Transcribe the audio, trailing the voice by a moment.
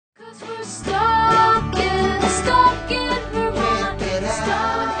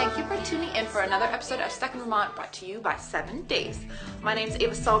another episode of Stuck in Vermont, brought to you by 7 Days. My name's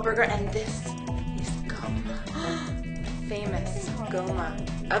Ava Sahlberger, and this is Goma, famous Goma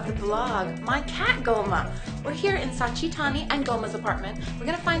of the blog, My Cat Goma. We're here in Sachie Tani and Goma's apartment. We're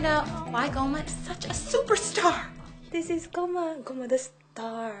gonna find out why Goma is such a superstar. This is Goma, Goma the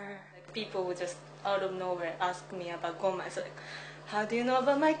star. Like, people would just out of nowhere ask me about Goma. It's like, how do you know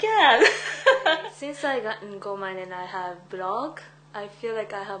about my cat? Since I got in Goma and I have blog, I feel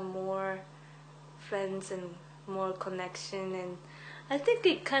like I have more friends and more connection, and I think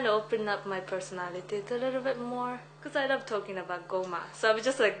it kind of opened up my personality a little bit more because I love talking about Goma. So I would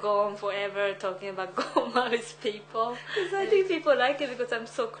just like go on forever talking about Goma with people because I think people like it because I'm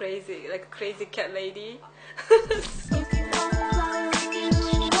so crazy, like a crazy cat lady.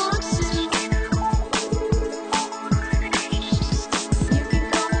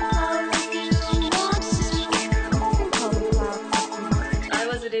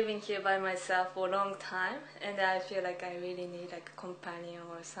 Living here by myself for a long time, and I feel like I really need like a companion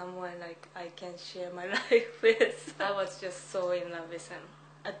or someone like I can share my life with. I was just so in love with him.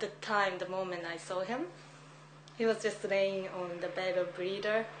 At the time, the moment I saw him, he was just laying on the bed of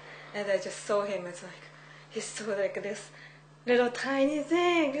breeder, and I just saw him. It's like he's so like this little tiny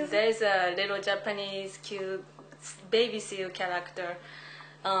thing. There's a little Japanese cute baby seal character,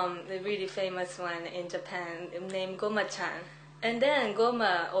 the really famous one in Japan named Goma-chan. And then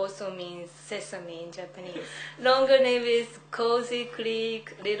Goma also means sesame in Japanese. Longer name is Cozy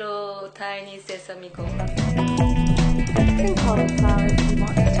Creek Little Tiny Sesame Goma.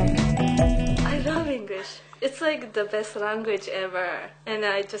 I love English. It's like the best language ever. And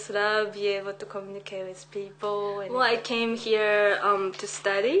I just love being able to communicate with people. And well, I came here to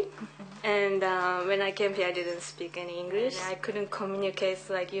study. And when I came here, I didn't speak any English. And I couldn't communicate,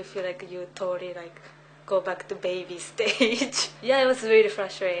 so like you feel like you totally like go back to baby stage. Yeah, it was really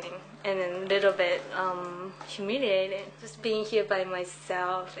frustrating and then a little bit humiliating. Just being here by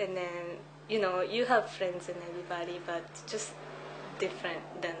myself, and then, you know, you have friends and everybody, but just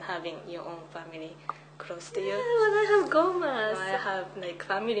different than having your own family close to you. Yeah, when I have Gomas, I have like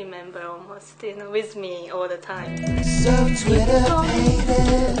family member almost, you know, with me all the time. So Twitter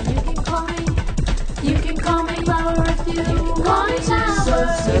you can call me lover if you want to. So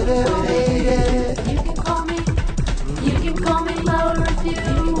Twitter you can call me lover if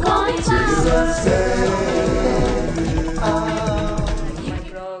you want to. My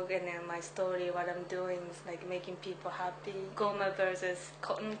blog and then my story, what I'm doing is like making people happy. Goma versus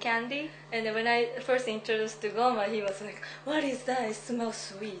cotton candy. And then when I first introduced to Goma, he was like, "What is that? It smells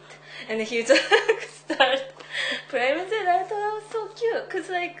sweet." And he just started playing with it. I thought it was so cute because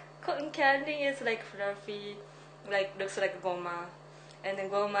like cotton candy is like fluffy, like looks like Goma. And then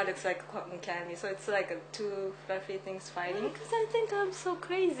Goma looks like cotton candy, so it's like two fluffy things fighting. Because I think I'm so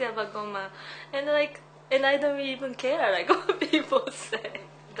crazy about Goma, and I don't even care like what people say.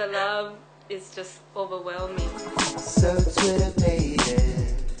 The love is just overwhelming. So Twitter made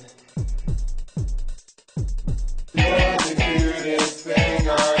it. You're the cutest thing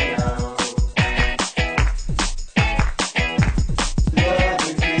I know. You're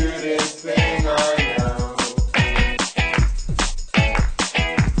the cutest thing I know.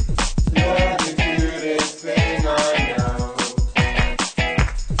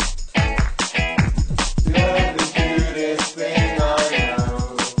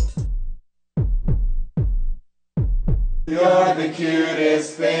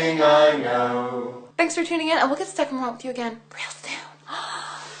 Thanks for tuning in, and we'll get stuck in Vermont with you again real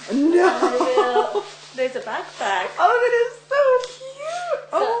soon. No! There's a backpack. Oh, that is so cute!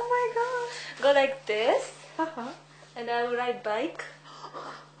 So, oh my gosh. Go like this, and I will ride bike.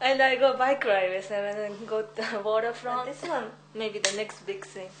 And I go bike ride with them and then go to the waterfront. This one, maybe the next big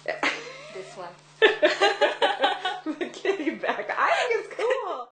thing. This one.